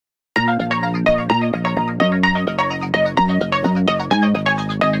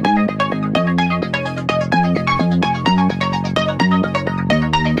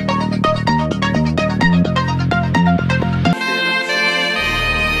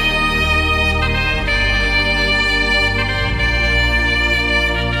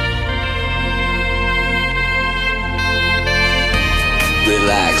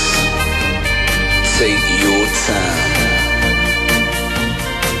Relax, take your time.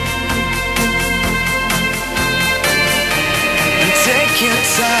 And take your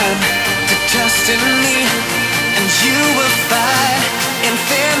time to trust in me, and you will find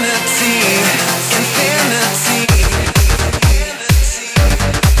infinity, infinity.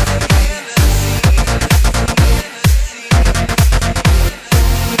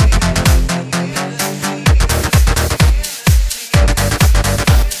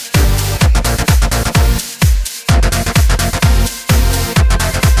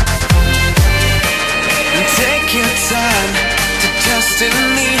 Take your time to trust in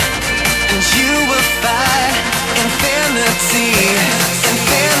me, and you will find infinity,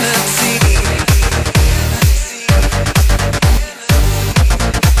 infinity.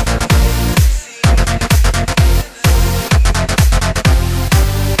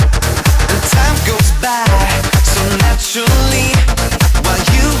 And time goes by so naturally while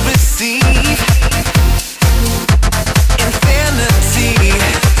you receive infinity.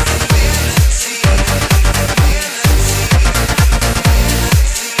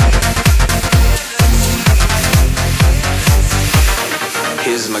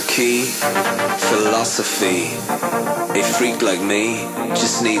 Here's my key, philosophy. A freak like me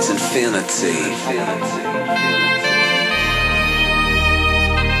just needs infinity.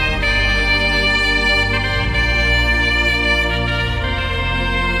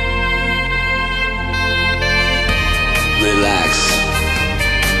 Relax,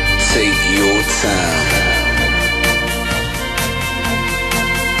 take your time.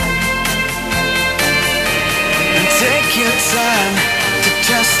 And take your time to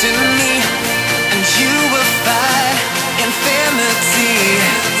trust in me, and you will find infinity.